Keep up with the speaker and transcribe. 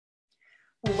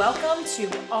Welcome to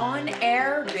On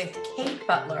Air with Kate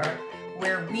Butler,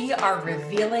 where we are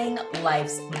revealing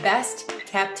life's best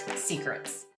kept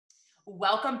secrets.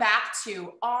 Welcome back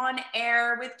to On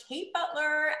Air with Kate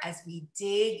Butler as we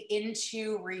dig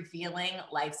into revealing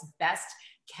life's best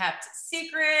kept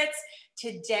secrets.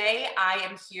 Today, I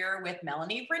am here with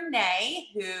Melanie Renee,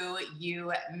 who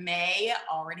you may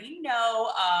already know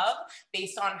of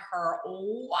based on her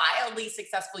wildly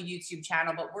successful YouTube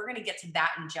channel, but we're going to get to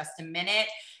that in just a minute.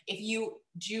 If you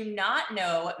do not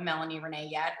know Melanie Renee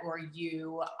yet, or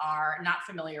you are not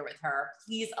familiar with her,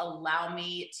 please allow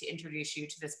me to introduce you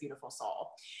to this beautiful soul.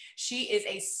 She is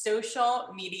a social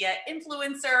media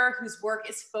influencer whose work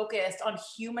is focused on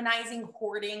humanizing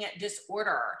hoarding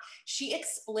disorder. She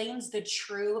explains the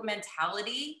true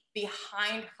mentality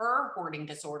behind her hoarding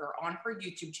disorder on her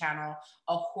YouTube channel,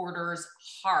 A Hoarder's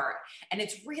Heart. And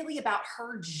it's really about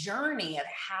her journey of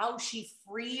how she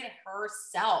freed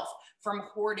herself from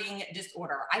hoarding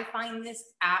disorder. I find this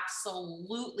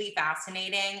absolutely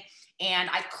fascinating, and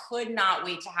I could not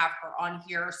wait to have her on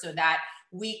here so that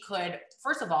we could,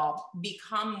 first of all,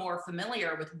 become more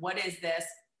familiar with what is this.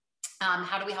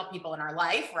 How do we help people in our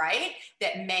life, right?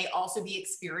 That may also be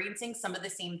experiencing some of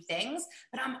the same things.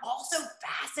 But I'm also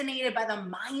fascinated by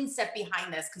the mindset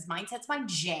behind this, because mindset's my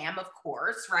jam, of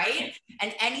course, right?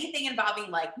 And anything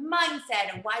involving like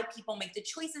mindset and why people make the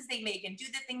choices they make and do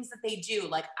the things that they do,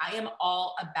 like I am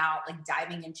all about like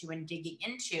diving into and digging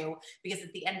into, because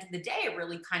at the end of the day, I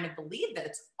really kind of believe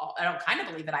that I don't kind of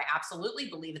believe it, I absolutely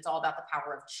believe it's all about the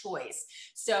power of choice.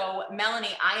 So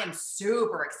Melanie, I am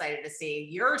super excited to see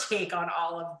your take on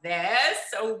all of this.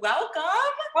 So welcome.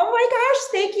 Oh my gosh,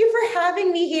 thank you for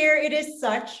having me here. It is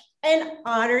such an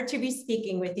honor to be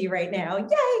speaking with you right now.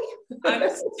 Yay. I'm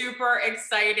super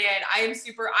excited. I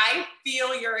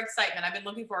feel your excitement. I've been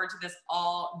looking forward to this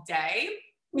all day.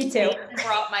 Me too. I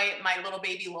brought my little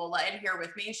baby Lola in here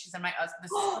with me. She's in this is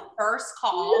the first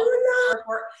call.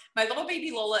 My little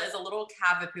baby Lola is a little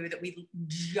Cavapoo that we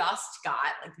just got.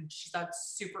 Like she's a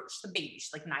baby.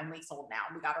 She's like 9 weeks old now.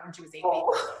 We got her when she was 8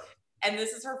 weeks. And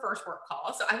this is her first work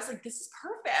call. So I was like, this is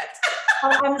perfect.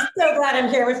 I'm so glad I'm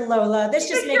here with Lola. This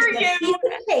just makes me a piece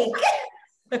of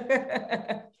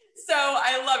cake. So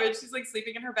I love it. She's like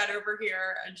sleeping in her bed over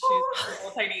here, and she's a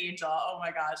little tiny angel. Oh my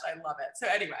gosh, I love it. So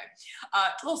anyway,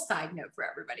 little side note for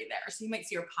everybody there. So you might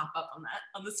see her pop up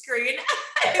on the screen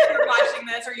if you're watching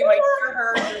this, or you might hear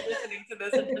her if you're listening to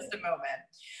this in just a moment.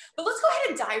 But let's go ahead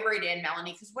and dive right in,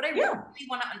 Melanie, because what I really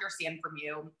want to understand from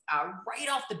you right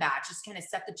off the bat, just kind of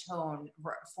set the tone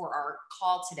for our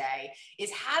call today,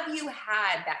 is have you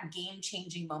had that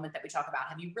game-changing moment that we talk about?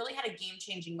 Have you really had a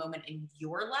game-changing moment in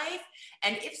your life?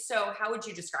 And if so, how would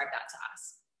you describe that to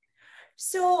us?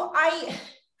 So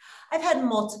I've had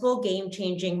multiple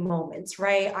game-changing moments,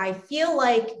 right? I feel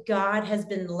like God has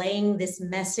been laying this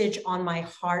message on my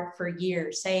heart for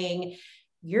years, saying,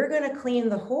 you're going to clean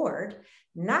the hoard.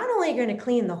 Not only are you going to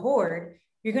clean the hoard,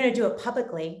 you're going to do it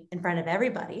publicly in front of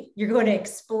everybody. You're going to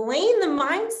explain the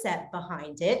mindset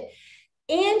behind it.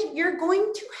 And you're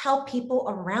going to help people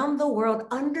around the world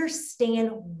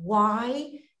understand,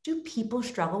 why do people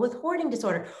struggle with hoarding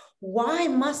disorder? Why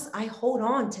must I hold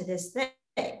on to this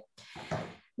thing?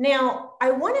 Now,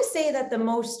 I want to say that the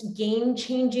most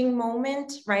game-changing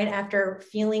moment, right, after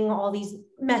feeling all these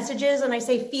messages, and I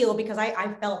say feel because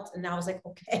I felt, and I was like,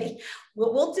 okay,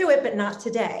 we'll do it, but not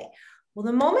today. Well,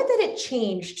 the moment that it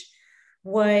changed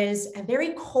was a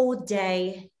very cold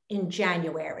day in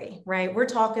January, right? We're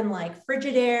talking like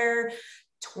frigid air,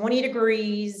 20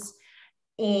 degrees,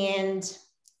 and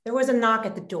there was a knock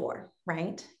at the door,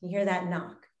 right? You hear that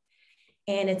knock.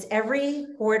 And it's every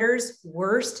hoarder's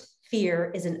worst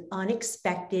fear is an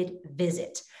unexpected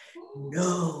visit.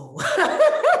 No.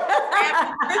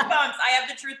 I have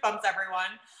the truth bumps, everyone.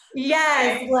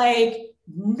 Yes, okay. Like,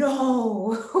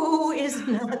 no, who is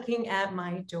knocking at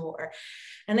my door?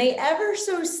 And I ever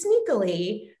so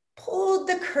sneakily pulled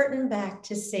the curtain back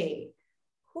to see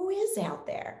who is out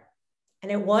there.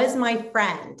 And it was my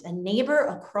friend, a neighbor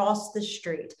across the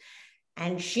street.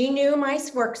 And she knew my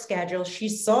work schedule. She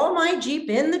saw my Jeep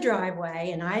in the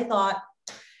driveway, and I thought,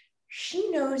 she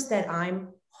knows that I'm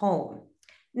home.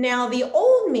 Now, the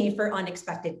old me for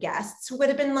unexpected guests would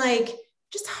have been like,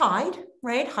 just hide,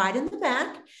 right? Hide in the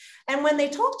back. And when they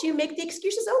talk to you, make the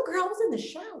excuses. Oh, girl, I was in the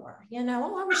shower. You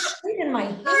know, I was straightening my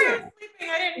hair.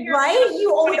 Right?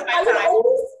 I would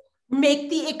always make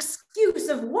the excuse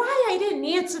of why I didn't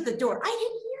answer the door. I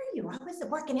didn't hear you. I was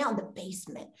working out in the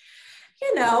basement.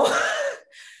 You know,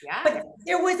 yeah. But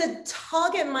there was a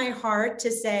tug in my heart to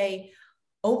say,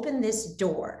 open this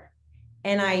door.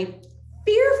 And I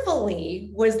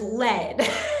fearfully was led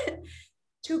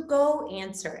to go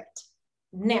answer it.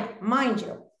 Now, mind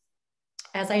you,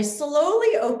 as I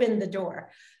slowly opened the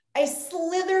door, I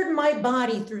slithered my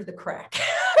body through the crack.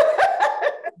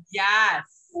 Yes.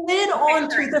 Slid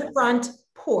onto the front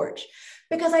porch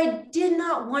because I did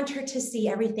not want her to see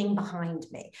everything behind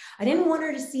me. I didn't want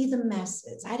her to see the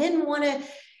messes.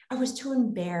 I was too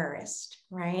embarrassed,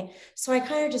 right? So I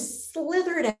kind of just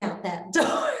slithered out that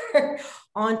door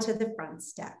onto the front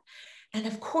step. And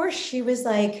of course, she was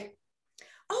like,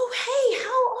 "Oh, hey,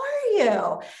 how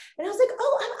are you?" And I was like,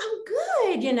 "Oh, I'm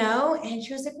good, you know?" And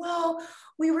she was like, "Well,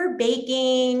 we were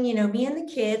baking, you know, me and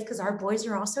the kids, because our boys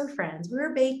are also friends. We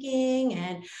were baking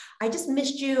and I just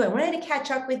missed you. I wanted to catch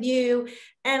up with you.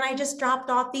 And I just dropped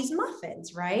off these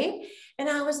muffins, right?" And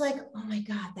I was like, "Oh my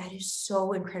God, that is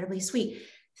so incredibly sweet.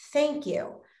 Thank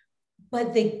you."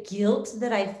 But the guilt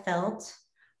that I felt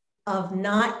of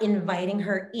not inviting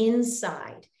her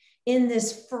inside in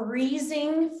this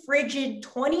freezing, frigid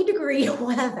 20-degree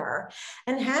weather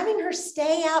and having her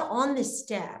stay out on the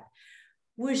step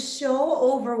was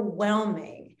so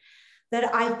overwhelming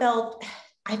that I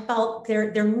felt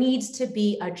there needs to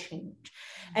be a change.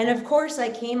 And of course, I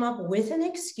came up with an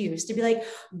excuse to be like,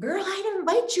 "Girl, I'd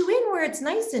invite you in where it's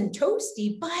nice and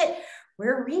toasty, but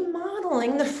we're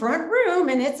remodeling the front room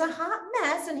and it's a hot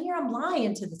mess. And here I'm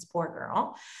lying to this poor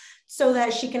girl so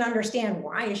that she can understand,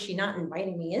 why is she not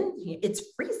inviting me in? It's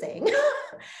freezing."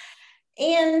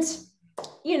 And,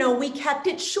 you know, we kept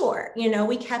it short. You know,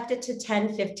 we kept it to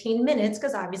 10, 15 minutes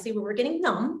because obviously we were getting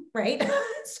numb, right?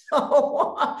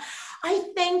 So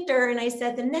I thanked her and I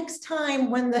said, "The next time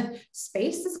when the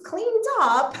space is cleaned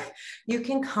up, you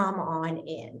can come on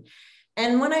in."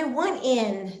 And when I went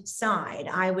inside,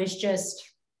 it was just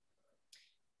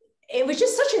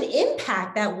such an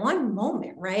impact, that one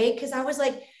moment, right? Because I was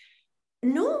like,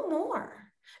 no more.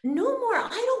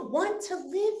 I don't want to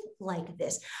live like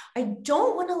this. I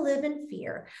don't want to live in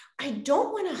fear. I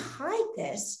don't want to hide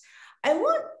this. I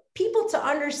want people to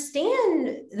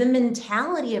understand the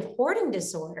mentality of hoarding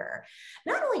disorder,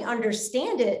 not only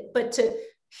understand it, but to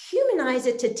humanize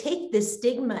it, to take the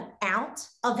stigma out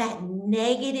of that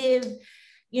negative,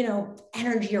 you know,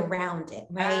 energy around it,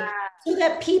 right? So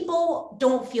that people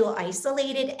don't feel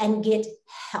isolated and get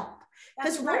help.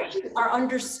 Because once you are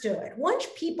understood, once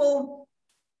people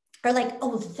are like,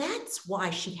 "Oh, that's why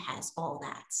she has all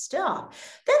that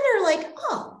stuff," then they're like,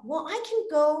 "Oh, well, I can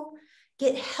go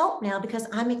get help now because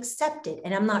I'm accepted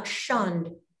and I'm not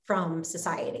shunned from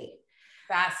society."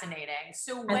 Fascinating.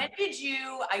 So when did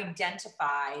you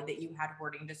identify that you had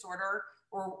hoarding disorder,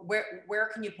 or where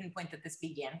can you pinpoint that this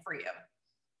began for you?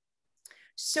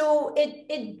 So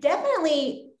it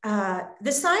definitely,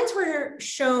 the signs were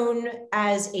shown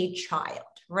as a child,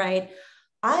 right?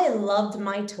 I loved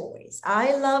my toys.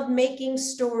 I loved making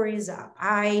stories up.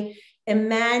 I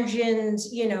imagined,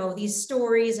 you know, these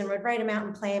stories and would write them out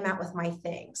and play them out with my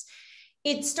things.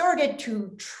 It started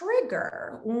to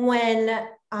trigger when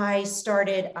I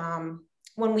started,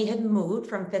 when we had moved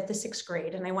from 5th to 6th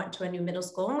grade and I went to a new middle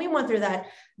school, and we went through that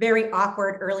very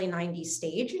awkward early 90s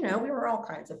stage. You know, we were all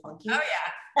kinds of funky. Oh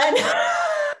yeah.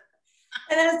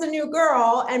 And as a new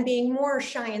girl and being more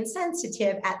shy and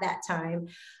sensitive at that time,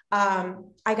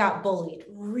 I got bullied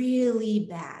really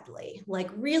badly,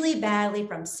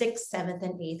 from 6th, 7th,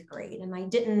 and 8th grade. And I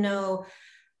didn't know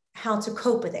how to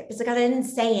cope with it because I didn't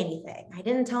say anything. I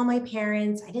didn't tell my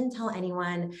parents. I didn't tell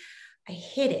anyone. I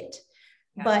hid it.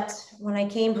 Yeah. But when I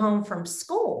came home from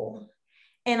school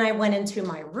and I went into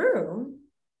my room,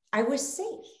 I was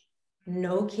safe.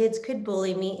 No kids could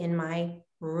bully me in my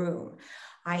room.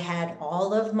 I had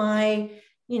all of my,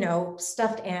 you know,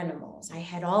 stuffed animals. I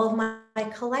had all of my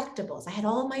collectibles. I had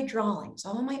all of my drawings,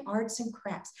 all of my arts and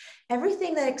crafts.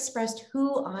 Everything that expressed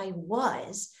who I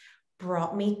was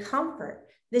brought me comfort.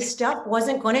 This stuff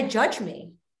wasn't going to judge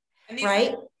me,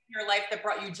 right? Your life that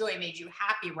brought you joy, made you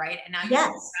happy, right? And now you're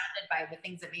surrounded by the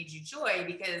things that made you joy,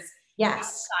 because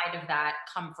outside of that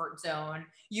comfort zone,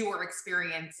 you were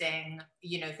experiencing,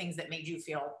 you know, things that made you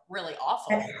feel really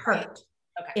awful. It hurt.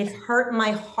 Okay. It hurt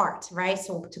my heart, right?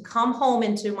 So to come home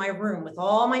into my room with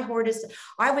all my Hoarders,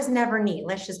 I was never neat.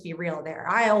 Let's just be real there.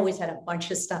 I always had a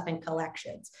bunch of stuff in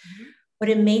collections. Mm-hmm. But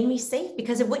it made me safe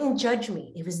because it wouldn't judge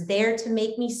me. It was there to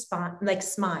make me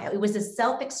smile. It was a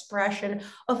self-expression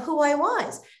of who I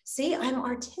was. See, I'm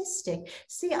artistic.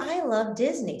 See, I love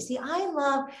Disney. See,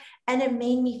 and it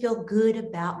made me feel good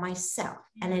about myself,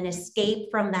 and an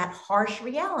escape from that harsh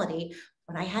reality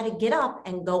when I had to get up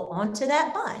and go onto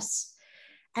that bus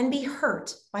and be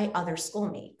hurt by other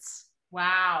schoolmates.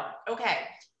 Wow. Okay.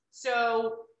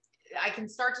 So I can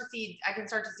start to see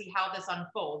how this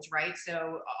unfolds, right?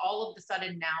 So all of a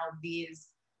sudden now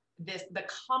the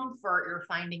comfort you're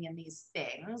finding in these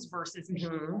things versus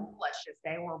people, let's just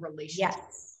say, or relationships.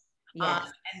 Yes.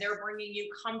 Yes. And they're bringing you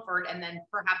comfort. And then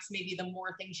perhaps maybe the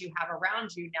more things you have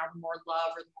around you, now the more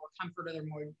love or the more comfort or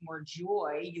the more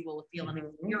joy you will feel and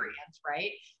experience,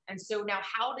 right? And so now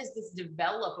how does this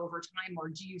develop over time? Or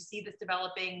do you see this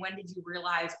developing? When did you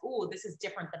realize, oh, this is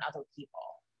different than other people?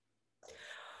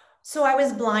 So I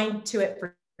was blind to it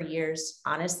for years,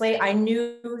 honestly. I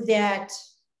knew that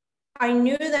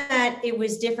it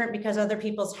was different because other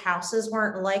people's houses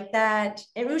weren't like that.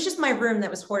 It was just my room that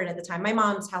was hoarded at the time. My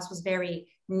mom's house was very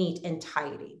neat and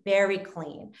tidy, very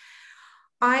clean.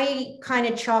 I kind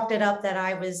of chalked it up that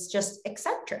I was just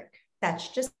eccentric. That's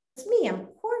just me. I'm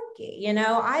quirky. You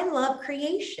know, I love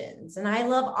creations and I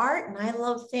love art and I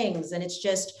love things. And I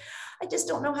just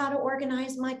don't know how to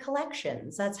organize my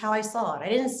collections. That's how I saw it. I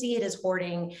didn't see it as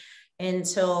hoarding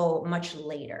until much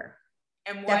later.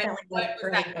 And what was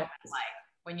that moment like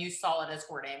when you saw it as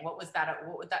hoarding? What was that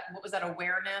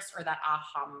awareness or that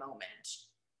aha moment?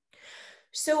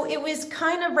 So it was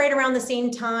kind of right around the same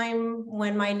time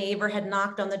when my neighbor had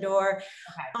knocked on the door.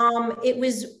 Okay. It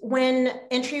was when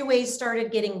entryways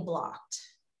started getting blocked,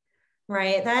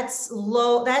 right? That's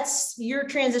low. You're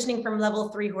transitioning from level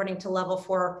 3 hoarding to level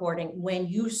 4 hoarding when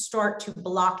you start to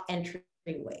block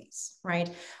entryways, right?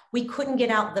 We couldn't get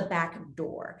out the back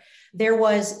door. There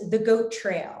was the goat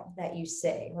trail that you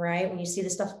see, right? When you see the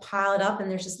stuff piled up and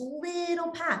there's this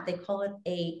little path, they call it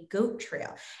a goat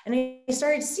trail. And I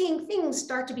started seeing things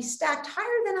start to be stacked higher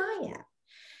than I am.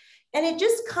 And it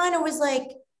just kind of was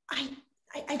like,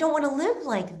 I don't want to live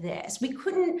like this. We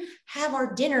couldn't have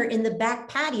our dinner in the back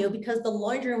patio because the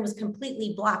laundry room was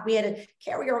completely blocked. We had to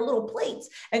carry our little plates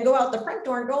and go out the front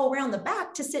door and go around the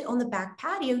back to sit on the back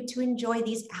patio to enjoy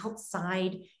these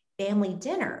outside family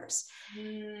dinners.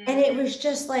 And it was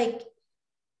just like,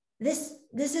 this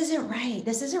isn't right.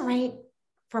 This isn't right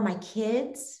for my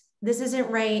kids. This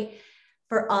isn't right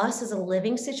for us as a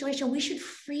living situation. We should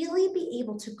freely be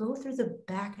able to go through the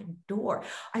back door.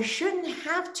 I shouldn't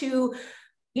have to,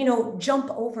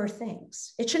 jump over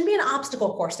things. It shouldn't be an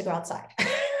obstacle course to go outside. You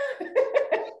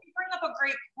bring up a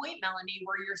great point, Melanie,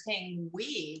 where you're saying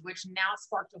we, which now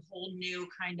sparked a whole new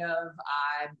kind of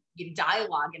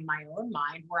dialogue in my own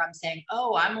mind where I'm saying,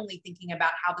 oh, I'm only thinking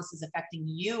about how this is affecting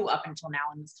you up until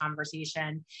now in this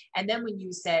conversation. And then when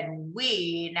you said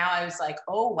we, now I was like,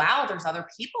 oh, wow, there's other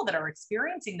people that are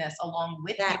experiencing this along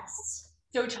with you.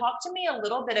 So talk to me a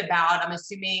little bit about, I'm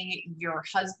assuming your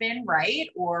husband, right?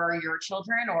 Or your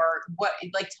children, or what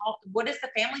is the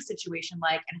family situation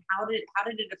like? And how did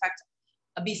it affect,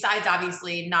 besides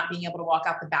obviously not being able to walk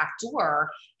out the back door,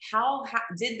 how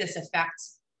did this affect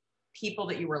people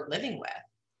that you were living with?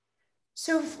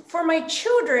 So for my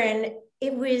children,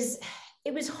 it was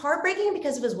heartbreaking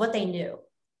because it was what they knew.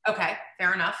 Okay,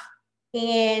 fair enough.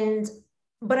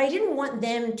 But I didn't want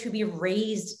them to be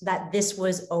raised that this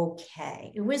was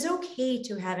okay. It was okay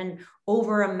to have an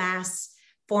over a mass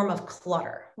form of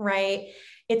clutter, right?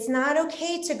 It's not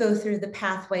okay to go through the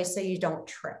pathway so you don't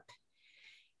trip.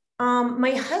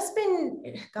 My husband,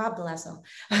 God bless him.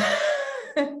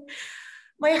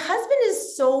 My husband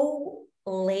is so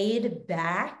laid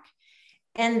back,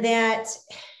 and that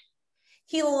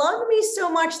he loved me so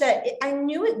much that I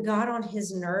knew it got on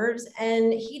his nerves,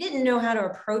 and he didn't know how to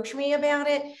approach me about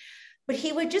it, but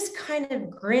he would just kind of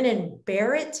grin and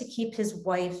bear it to keep his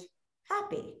wife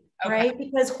happy, right?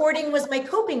 Because hoarding was my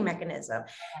coping mechanism.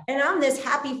 And I'm this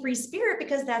happy, free spirit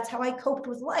because that's how I coped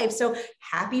with life. So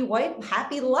happy wife,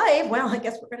 happy life. Well, I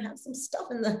guess we're going to have some stuff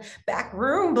in the back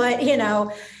room, but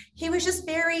he was just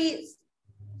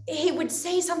he would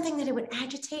say something that it would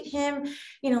agitate him,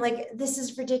 like, this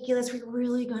is ridiculous. We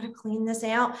really got to clean this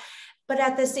out. But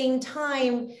at the same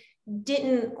time,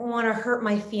 didn't want to hurt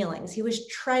my feelings. He was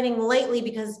treading lightly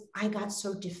because I got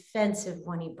so defensive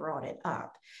when he brought it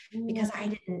up, because I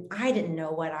didn't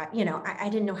know what I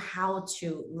didn't know how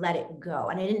to let it go.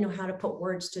 And I didn't know how to put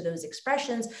words to those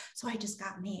expressions. So I just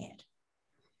got mad.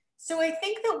 So I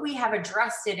think that we have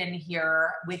addressed it in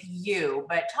here with you,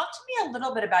 but talk to me a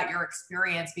little bit about your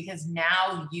experience, because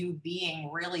now you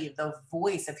being really the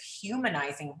voice of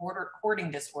humanizing hoarding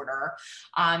disorder,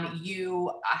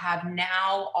 you have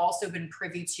now also been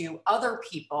privy to other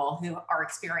people who are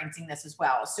experiencing this as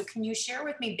well. So can you share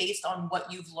with me, based on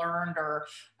what you've learned or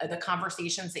the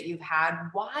conversations that you've had,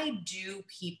 why do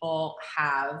people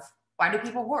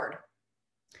hoard?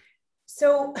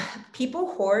 So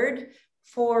people hoard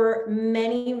for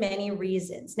many, many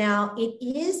reasons. Now, it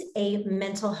is a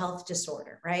mental health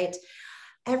disorder, right?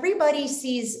 Everybody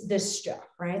sees this stuff,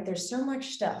 right? There's so much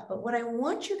stuff. But what I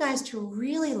want you guys to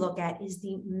really look at is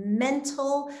the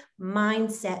mental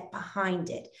mindset behind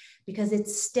it, because it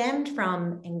stemmed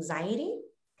from anxiety,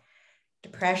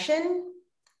 depression,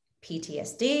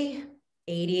 PTSD,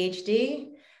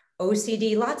 ADHD,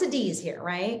 OCD, lots of D's here,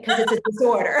 right? Because it's a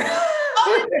disorder.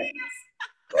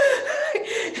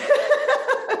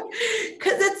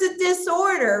 Because it's a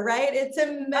disorder, right? It's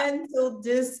a mental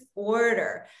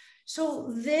disorder.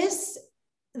 So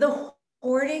the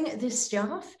hoarding this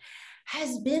stuff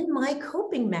has been my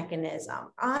coping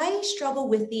mechanism. I struggle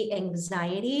with the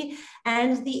anxiety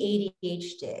and the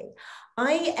ADHD.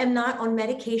 I am not on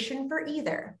medication for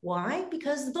either. Why?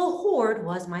 Because the hoard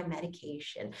was my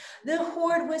medication. The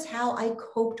hoard was how I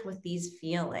coped with these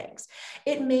feelings.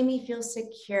 It made me feel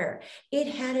secure. It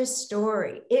had a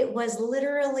story. It was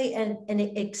literally an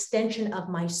extension of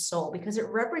my soul because it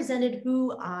represented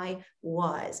who I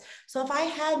was. So if I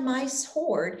had my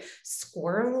hoard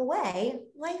squirrel away,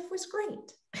 life was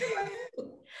great.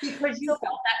 Because you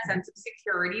felt that sense of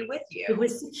security with you. It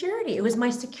was security. It was my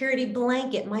security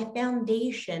blanket, my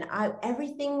foundation.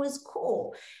 Everything was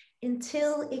cool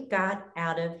until it got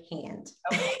out of hand.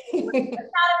 Okay. It got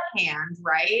out of hand,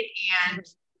 right?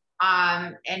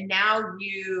 And now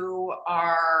you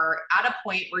are at a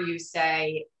point where you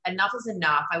say, enough is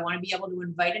enough. I want to be able to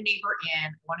invite a neighbor in.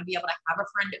 I want to be able to have a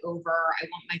friend over. I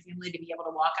want my family to be able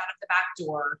to walk out of the back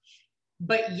door.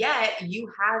 But yet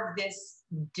you have this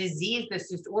disease, this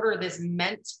disorder, this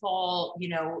mental,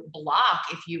 block,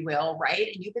 if you will, right?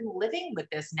 And you've been living with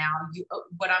this now.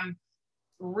 What I'm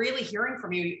really hearing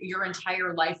from you, your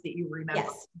entire life that you remember,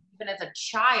 yes. Even as a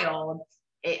child,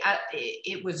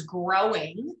 it was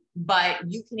growing, but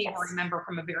you can even remember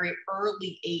from a very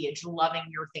early age loving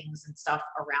your things and stuff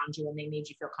around you, and they made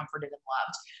you feel comforted and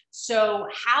loved. So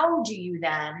how do you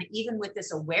then, even with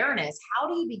this awareness, how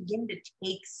do you begin to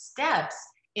take steps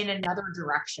in another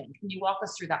direction? Can you walk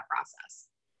us through that process?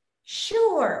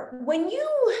 Sure. When you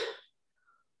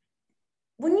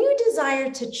desire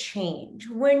to change,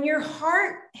 when your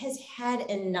heart has had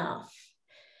enough,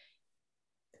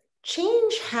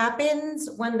 change happens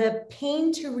when the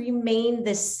pain to remain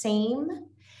the same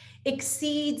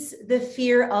exceeds the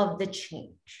fear of the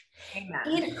change. Amen.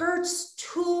 It hurts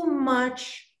too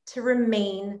much to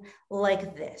remain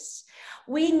like this.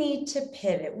 We need to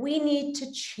pivot. We need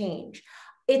to change.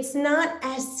 It's not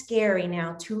as scary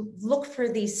now to look for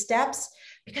these steps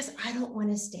because I don't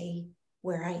want to stay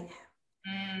where I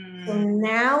am. So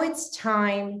now it's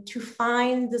time to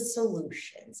find the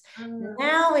solutions.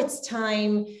 Now it's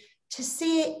time to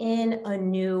see it in a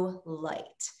new light.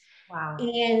 Wow.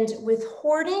 And with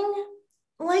hoarding,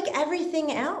 like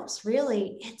everything else,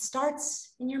 really, it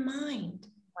starts in your mind.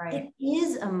 Right. It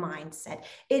is a mindset.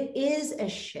 It is a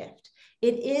shift.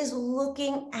 It is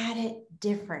looking at it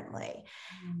differently.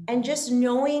 And just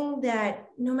knowing that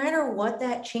no matter what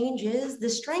that change is, the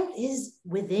strength is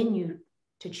within you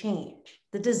to change.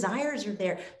 The desires are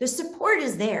there. The support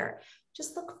is there.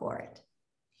 Just look for it.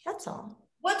 That's all.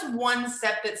 What's one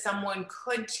step that someone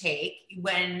could take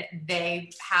when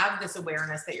they have this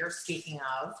awareness that you're speaking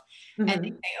of, and they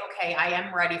say, okay, I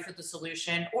am ready for the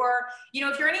solution? Or,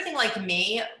 if you're anything like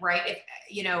me, right? If,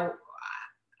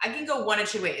 I can go one of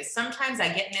two ways. Sometimes I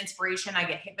get an inspiration, I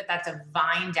get hit with that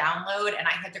divine download and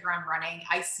I hit the ground running.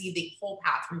 I see the whole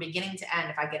path from beginning to end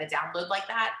if I get a download like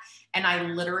that. And I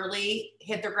literally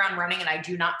hit the ground running and I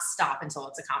do not stop until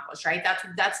it's accomplished, right?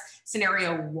 That's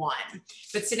scenario one.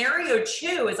 But scenario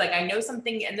two is like, I know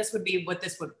something, and this would be what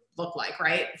this would look like,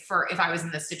 right? For if I was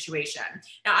in this situation.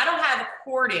 Now, I don't have a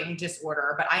hoarding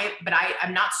disorder, but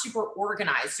I'm not super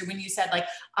organized. So when you said like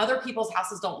other people's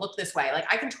houses don't look this way, like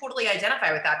I can totally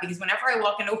identify with that, because whenever I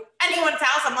walk into anyone's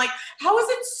house, I'm like, how is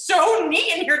it so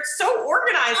neat in here? It's so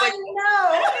organized. Like, I know.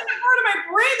 I don't have a part of my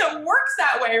brain that works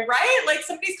that way, right? Like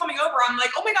somebody's coming over, I'm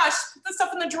like, oh my gosh, put the stuff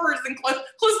in the drawers and close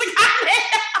the cabinet.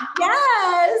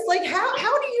 Yes. Like how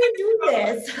do you do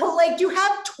this? Like, do you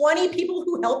have 20 people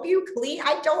who help you clean?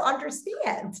 I don't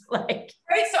understand. Like,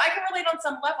 right. So I can relate on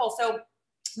some level. So,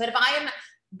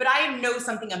 but I know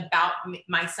something about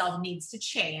myself needs to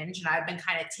change, and I've been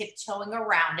kind of tiptoeing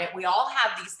around it. We all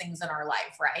have these things in our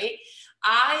life, right?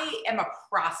 I am a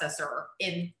processor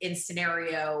in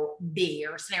scenario B,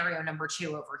 or scenario number 2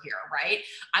 over here, right?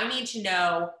 I need to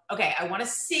know, okay, I want to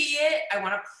see it. I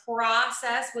want to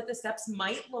process what the steps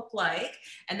might look like.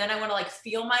 And then I want to like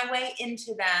feel my way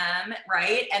into them,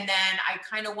 right? And then I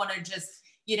kind of want to just,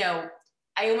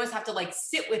 I almost have to like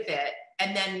sit with it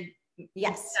and then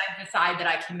Yes. I decide that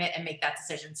I commit and make that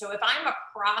decision. So if I'm a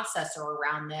processor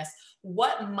around this,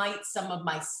 what might some of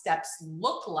my steps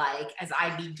look like as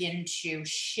I begin to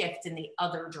shift in the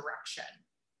other direction?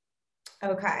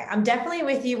 Okay. I'm definitely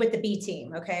with you with the B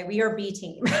team. Okay. We are B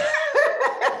team.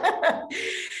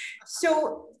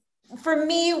 So for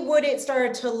me, what it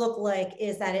started to look like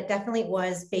is that it definitely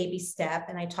was baby step.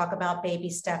 And I talk about baby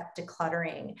step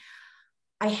decluttering.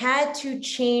 I had to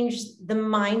change the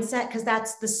mindset because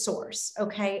that's the source.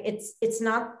 Okay. It's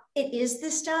not, it is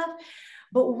this stuff.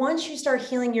 But once you start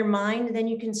healing your mind, then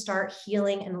you can start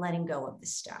healing and letting go of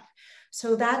this stuff.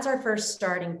 So that's our first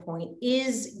starting point,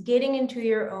 is getting into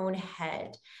your own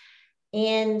head.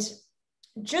 And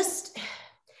just,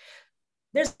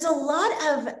 there's a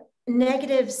lot of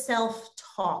negative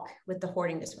self-talk with the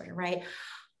hoarding disorder, right?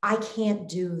 I can't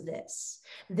do this.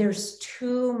 There's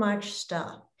too much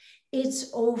stuff.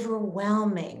 It's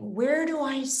overwhelming. Where do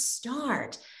I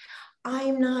start?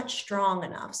 I'm not strong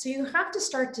enough. So you have to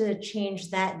start to change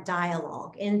that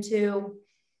dialogue into,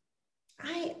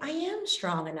 I am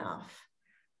strong enough.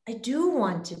 I do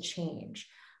want to change.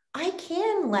 I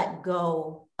can let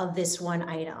go of this one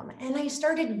item. And I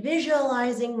started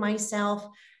visualizing myself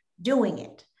doing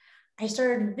it. I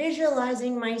started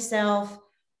visualizing myself,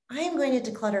 I am going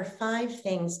to declutter 5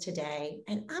 things today,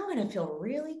 and I'm going to feel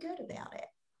really good about it.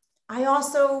 I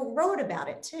also wrote about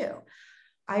it too.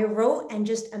 I wrote and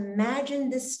just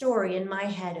imagined this story in my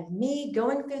head of me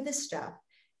going through this stuff,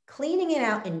 cleaning it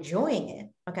out, enjoying it,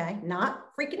 okay?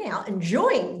 Not freaking out,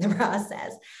 enjoying the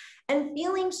process, and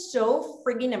feeling so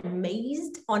friggin'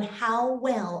 amazed on how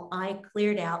well I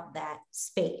cleared out that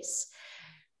space.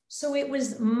 So it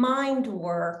was mind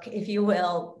work, if you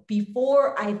will,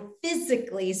 before I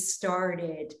physically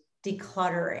started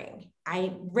decluttering.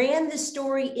 I ran the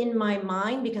story in my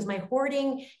mind because my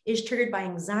hoarding is triggered by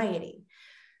anxiety.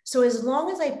 So as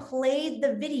long as I played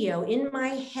the video in my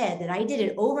head that I did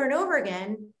it over and over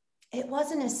again, it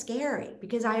wasn't as scary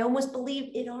because I almost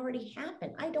believed it already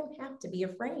happened. I don't have to be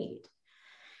afraid.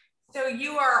 So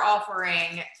you are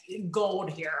offering gold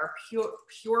here,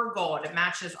 pure gold. It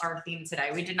matches our theme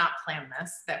today. We did not plan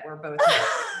this, that we're both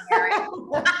wearing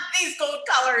these gold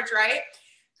colors, right?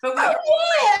 But what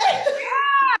what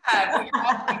you're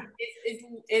offering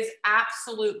is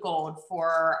absolute gold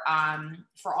for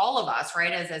all of us,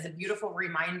 right? As a beautiful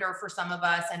reminder for some of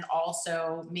us, and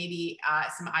also maybe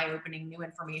some eye-opening new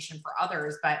information for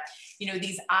others. But you know,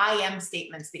 these I am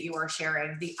statements that you are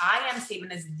sharing, the I am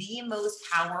statement is the most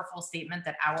powerful statement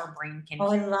that our brain can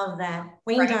Oh, hear. I love that.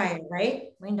 Wayne Dyer, right?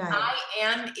 Wayne Dyer. I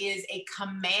am is a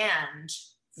command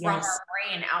from our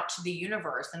brain out to the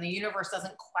universe, and the universe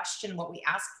doesn't question what we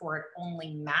ask for, it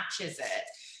only matches it.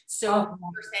 So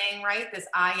you're saying, right, this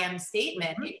I am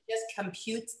statement, it just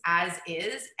computes as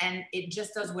is, and it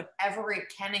just does whatever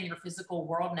it can in your physical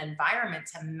world and environment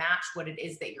to match what it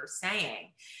is that you're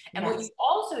saying. And what you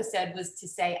also said was to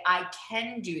say, I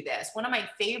can do this. One of my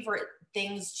favorite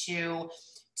things to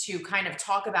kind of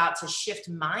talk about to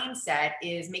shift mindset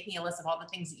is making a list of all the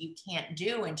things that you can't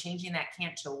do and changing that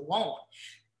can't to won't.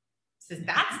 So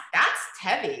that's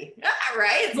heavy,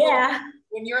 right? It's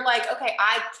when you're like, okay,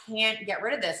 I can't get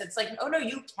rid of this. It's like, oh no,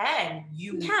 you can.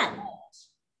 You can.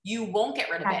 You won't get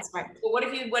rid of it. Right. But what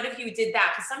if you did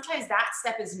that? Because sometimes that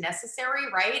step is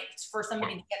necessary, right? For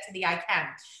somebody to get to the I can.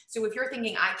 So if you're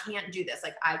thinking, I can't do this,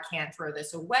 like I can't throw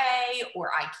this away,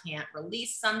 or I can't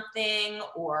release something,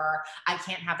 or I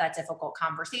can't have that difficult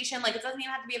conversation. Like it doesn't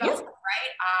even have to be about stuff,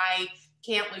 right? I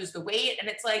can't lose the weight. And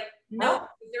it's like, no,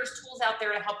 there's tools out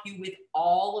there to help you with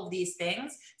all of these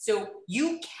things. So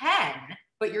you can,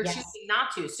 but you're choosing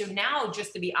not to. So now,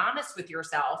 just to be honest with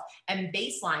yourself and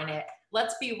baseline it,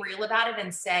 let's be real about it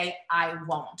and say, I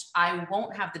won't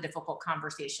have the difficult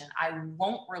conversation. I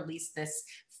won't release this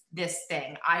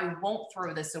thing. I won't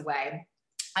throw this away.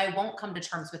 I won't come to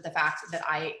terms with the fact that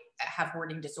I have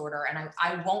hoarding disorder, and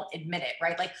I won't admit it,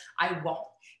 right? Like I won't,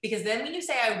 because then when you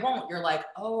say I won't, you're like,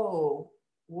 oh,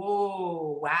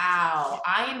 whoa, wow,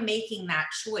 I'm making that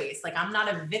choice. Like I'm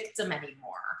not a victim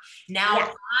anymore. Now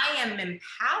I am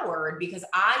empowered because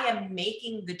I am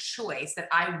making the choice that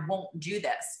I won't do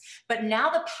this. But now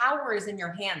the power is in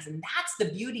your hands, and that's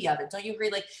the beauty of it. Don't you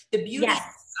agree? Like the beauty,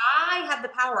 I have the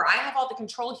power. I have all the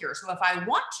control here. So if I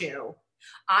want to,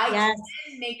 I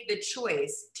can make the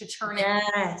choice to turn it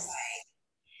away.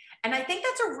 And I think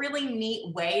that's a really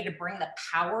neat way to bring the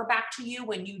power back to you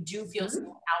when you do feel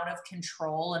so out of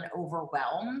control and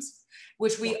overwhelmed,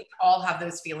 which we all have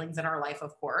those feelings in our life,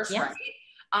 of course, right?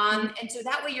 And so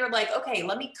that way you're like, okay,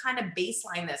 let me kind of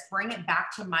baseline this, bring it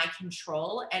back to my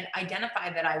control and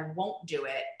identify that I won't do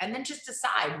it. And then just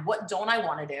decide, what don't I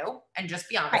want to do? And just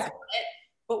be honest with it.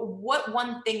 but what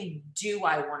one thing do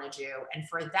I want to do? And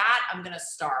for that, I'm going to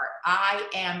start. I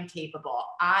am capable.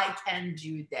 I can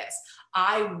do this.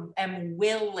 I am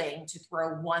willing to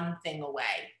throw one thing away.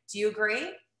 Do you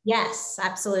agree? Yes,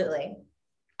 absolutely.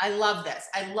 I love this.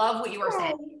 I love what you are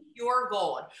saying. Pure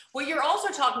gold. What you're also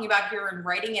talking about here and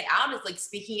writing it out is like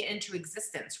speaking it into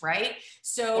existence, right?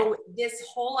 So this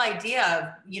whole idea of,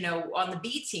 on the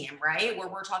B team, right? Where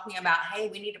we're talking about, hey,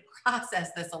 we need to process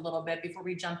this a little bit before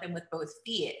we jump in with both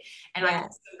feet. And I can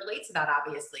relate to that,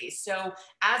 obviously. So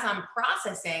as I'm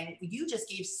processing, you just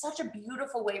gave such a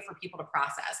beautiful way for people to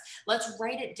process. Let's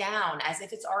write it down as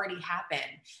if it's already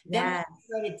happened. Then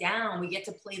when we write it down, we get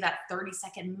to play that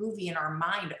 30-second movie in our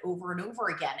mind over and over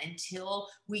again until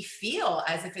we feel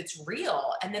as if it's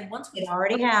real. And then once it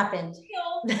already happened,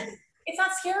 it's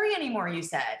not scary anymore, you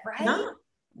said, right? No,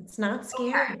 it's not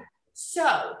scary. Okay.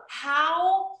 So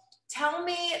tell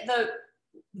me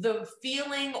the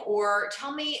feeling, or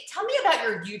tell me about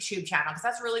your YouTube channel, because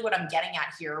that's really what I'm getting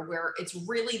at here, where it's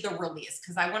really the release,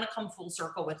 because I want to come full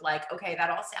circle with like, okay,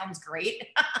 that all sounds great.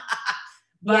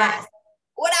 But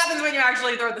what happens when you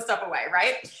actually throw the stuff away,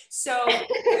 right? So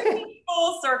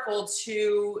full circle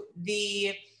to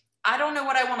I don't know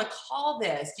what I want to call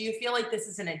this. Do you feel like this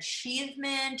is an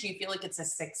achievement? Do you feel like it's a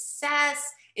success?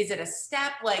 Is it a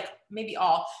step? Like maybe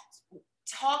all.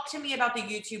 Talk to me about the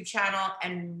YouTube channel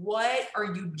and what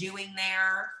are you doing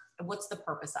there? What's the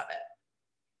purpose of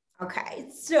it? Okay,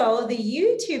 so the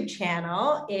YouTube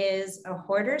channel is a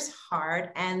Hoarder's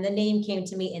Heart, and the name came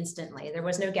to me instantly. There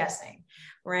was no guessing,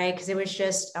 right? Because it was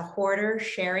just a hoarder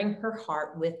sharing her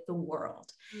heart with the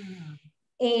world.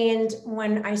 And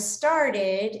when I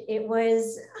started, it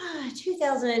was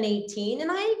 2018,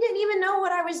 and I didn't even know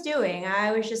what I was doing.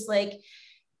 I was just like,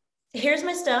 here's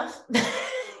my stuff.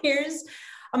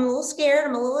 I'm a little scared.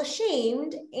 I'm a little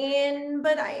ashamed,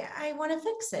 but I want to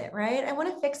fix it, right? I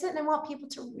want to fix it. And I want people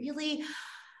to really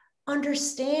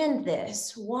understand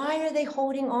this. Why are they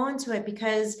holding on to it?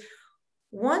 Because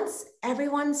once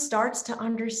everyone starts to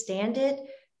understand it,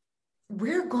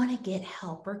 we're going to get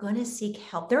help. We're going to seek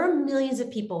help. There are millions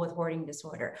of people with hoarding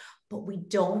disorder, but we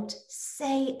don't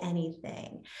say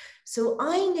anything. So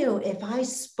I knew if I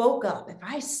spoke up, if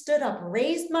I stood up,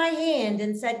 raised my hand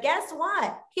and said, guess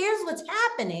what? Here's what's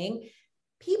happening.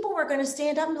 People were going to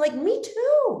stand up and be like, me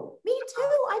too.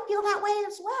 I feel that way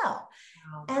as well.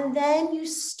 And then you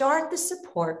start the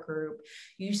support group,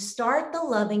 you start the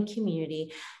loving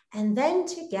community, and then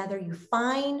together you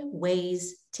find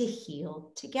ways to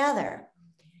heal together.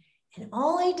 And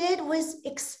all I did was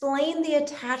explain the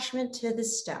attachment to the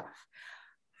stuff.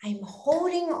 I'm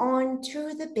holding on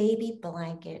to the baby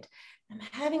blanket. I'm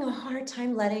having a hard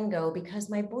time letting go because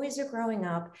my boys are growing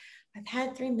up. I've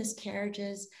had 3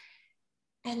 miscarriages,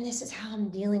 and this is how I'm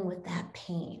dealing with that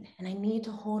pain. And I need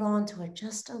to hold on to it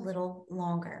just a little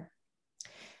longer.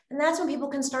 And that's when people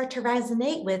can start to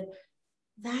resonate with,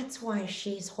 that's why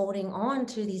she's holding on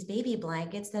to these baby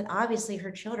blankets that obviously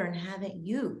her children haven't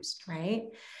used, right?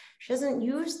 She hasn't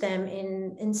used them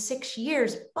in 6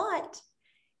 years, but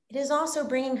it is also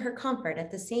bringing her comfort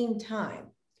at the same time.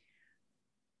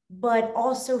 But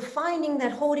also finding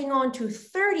that holding on to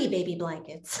 30 baby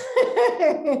blankets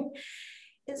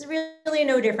is really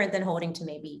no different than holding to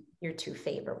maybe your 2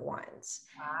 favorite ones.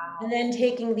 Wow. And then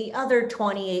taking the other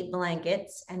 28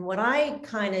 blankets, and what I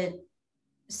kind of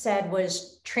said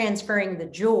was transferring the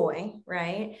joy,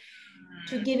 right?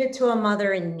 To give it to a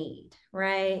mother in need,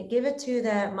 right? Give it to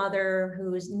that mother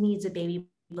who needs a baby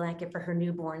blanket for her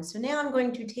newborn. So now I'm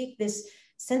going to take this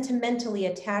sentimentally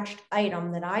attached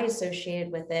item that I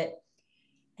associated with it,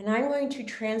 and I'm going to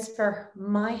transfer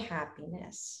my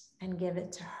happiness and give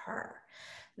it to her.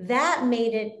 That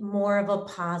made it more of a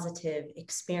positive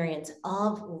experience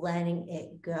of letting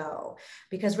it go,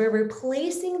 because we're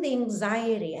replacing the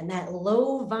anxiety and that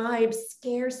low vibe,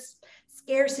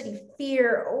 scarcity,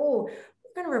 fear. Oh,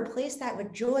 we're going to replace that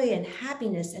with joy and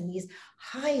happiness and these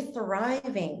high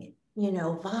thriving,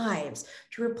 vibes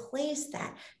to replace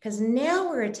that, because now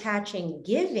we're attaching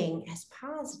giving as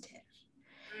positive.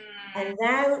 And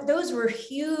those were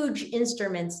huge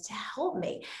instruments to help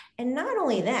me. And not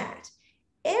only that,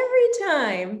 every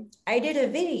time I did a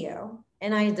video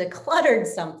and I decluttered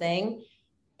something,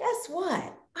 guess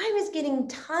what? I was getting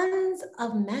tons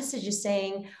of messages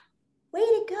saying, way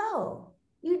to go.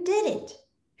 You did it.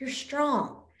 You're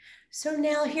strong. So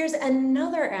now here's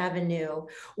another avenue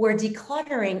where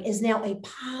decluttering is now a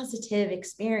positive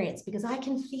experience, because I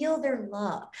can feel their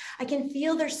love. I can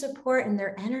feel their support and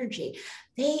their energy.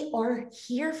 They are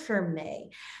here for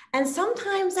me. And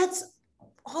sometimes that's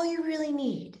all you really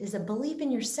need, is a belief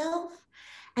in yourself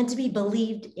and to be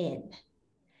believed in.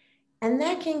 And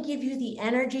that can give you the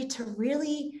energy to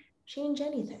really change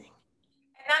anything.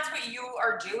 And that's what you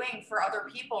are doing for other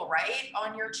people, right?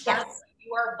 On your channel, Yes.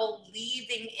 you are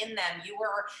believing in them. You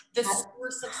are the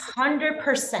source of support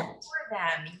 100%. for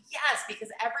them. Yes,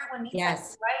 because everyone needs that,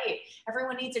 Yes. right?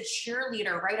 Everyone needs a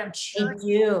cheerleader, right? I'm They cheering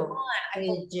you do. on. I They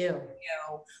believe do.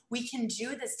 you. We can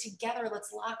do this together.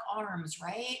 Let's lock arms,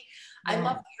 right? I love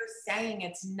Yeah. what you're saying.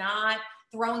 It's not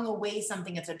throwing away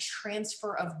something, it's a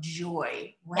transfer of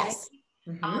joy, right? Yes.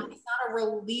 Mm-hmm. It's not a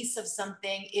release of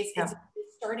something. It's No. the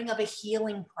starting of a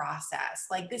healing process.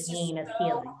 Like this is Pain of so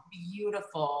healing.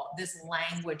 beautiful, this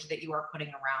language that you are putting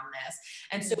around this.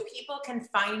 And so people can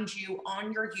find you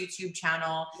on your YouTube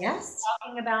channel Yes.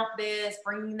 talking about this,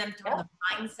 bringing them through Yep.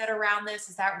 the mindset around this.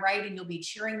 Is that right? And you'll be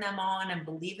cheering them on and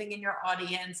believing in your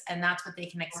audience. And that's what they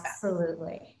can expect.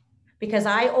 Absolutely. Because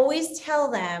I always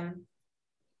tell them,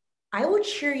 I will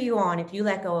cheer you on if you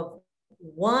let go of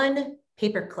one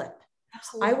paperclip.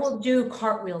 Absolutely. I will do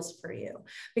cartwheels for you,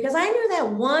 because I knew that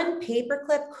one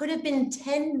paperclip could have been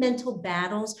 10 mental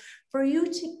battles for you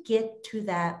to get to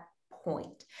that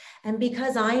point. And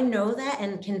because I know that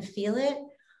and can feel it,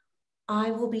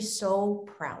 I will be so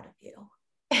proud of you.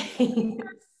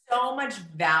 There's so much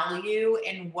value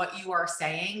in what you are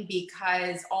saying,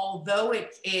 because although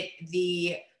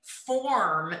the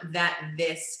form that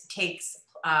this takes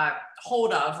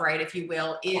hold of, right, if you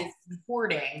will, is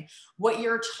hoarding, what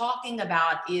you're talking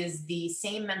about is the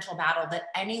same mental battle that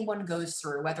anyone goes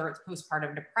through, whether it's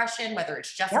postpartum depression, whether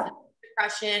it's just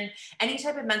depression, any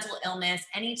type of mental illness,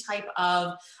 any type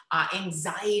of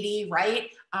anxiety,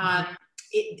 right?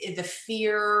 The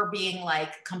fear, being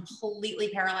like completely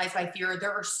paralyzed by fear.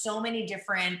 There are so many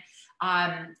different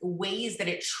ways that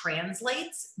it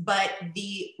translates, but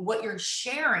what you're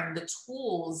sharing, the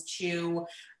tools to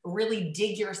really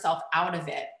dig yourself out of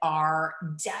it, are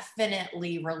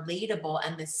definitely relatable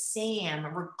and the same,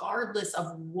 regardless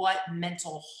of what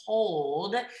mental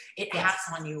hold it has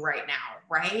on you right now,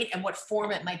 right? And what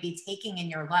form it might be taking in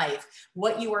your life.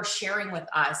 What you are sharing with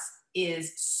us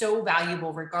is so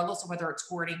valuable, regardless of whether it's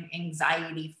hoarding,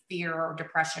 anxiety, fear, or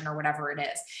depression, or whatever it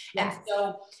is. And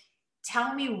so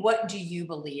tell me, what do you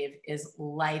believe is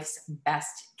life's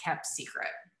best kept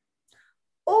secret?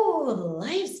 Oh,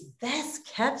 life's best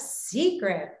kept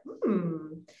secret.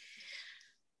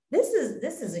 This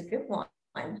is a good one.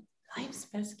 Life's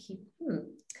best keep.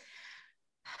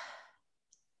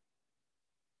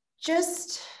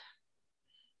 Just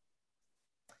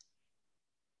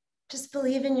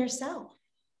believe in yourself.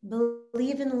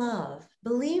 Believe in love.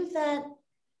 Believe that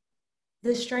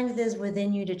the strength is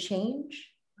within you to change.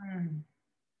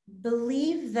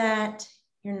 Believe that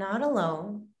you're not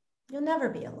alone. You'll never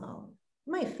be alone.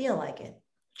 You might feel like it,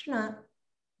 but you're not.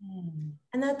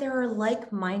 And that there are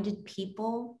like-minded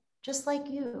people just like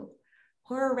you,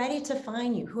 who are ready to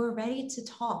find you, who are ready to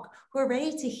talk, who are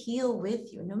ready to heal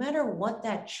with you. No matter what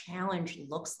that challenge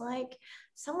looks like,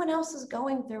 someone else is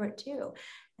going through it too.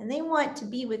 And they want to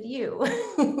be with you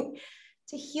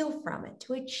to heal from it,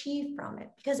 to achieve from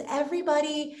it. Because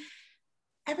everyone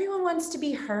wants to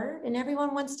be heard and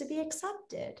everyone wants to be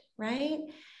accepted, right?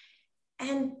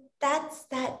 And that's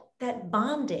that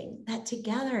bonding, that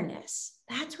togetherness.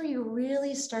 That's where you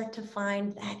really start to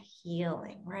find that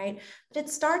healing, right? But it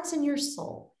starts in your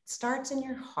soul. It starts in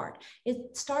your heart.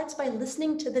 It starts by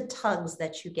listening to the tugs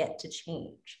that you get to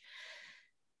change.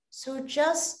 So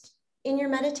just in your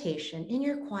meditation, in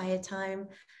your quiet time,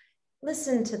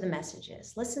 listen to the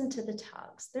messages, listen to the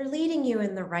tugs. They're leading you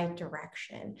in the right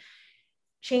direction.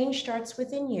 Change starts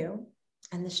within you,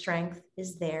 and the strength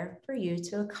is there for you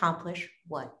to accomplish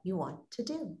what you want to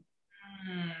do.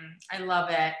 I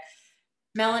love it.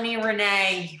 Melanie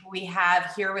Renee, we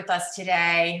have here with us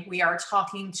today. We are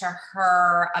talking to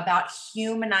her about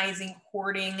humanizing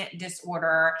hoarding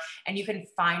disorder, and you can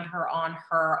find her on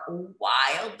her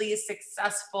wildly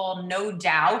successful, no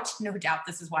doubt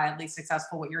this is wildly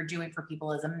successful. What you're doing for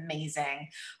people is amazing.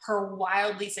 Her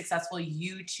wildly successful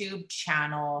YouTube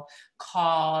channel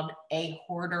called A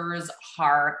Hoarder's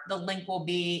Heart. The link will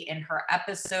be in her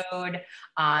episode,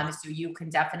 so you can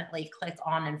definitely click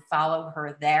on and follow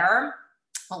her there,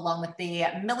 along with the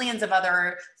millions of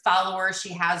other followers she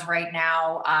has right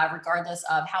now. Regardless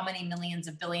of how many millions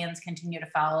of billions continue to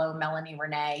follow Melanie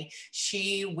Renee,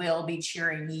 she will be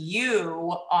cheering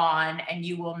you on, and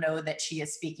you will know that she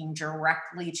is speaking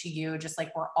directly to you, just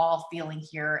like we're all feeling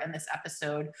here in this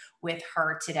episode with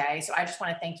her today. So I just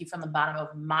want to thank you from the bottom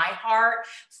of my heart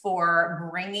for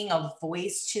bringing a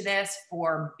voice to this,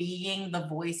 for being the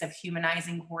voice of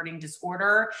humanizing hoarding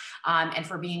disorder, and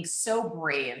for being so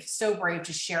brave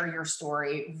to share your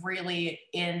story, really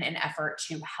in an effort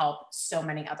to help so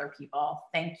many other people.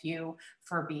 Thank you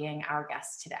for being our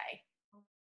guest today.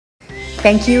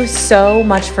 Thank you so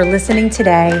much for listening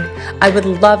today. I would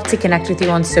love to connect with you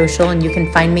on social, and you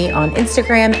can find me on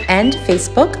Instagram and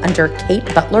Facebook under Kate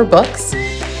Butler Books.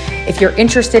 If you're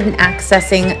interested in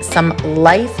accessing some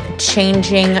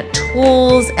life-changing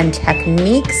tools and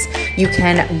techniques, you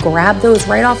can grab those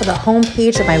right off of the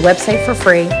homepage of my website for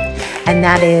free, and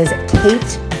that is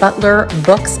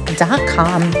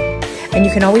katebutlerbooks.com. And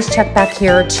you can always check back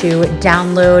here to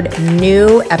download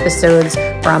new episodes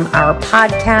from our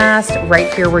podcast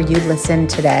right here where you listen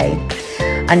today.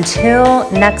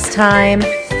 Until next time,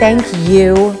 thank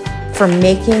you for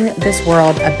making this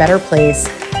world a better place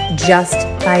just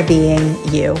by being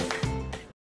you.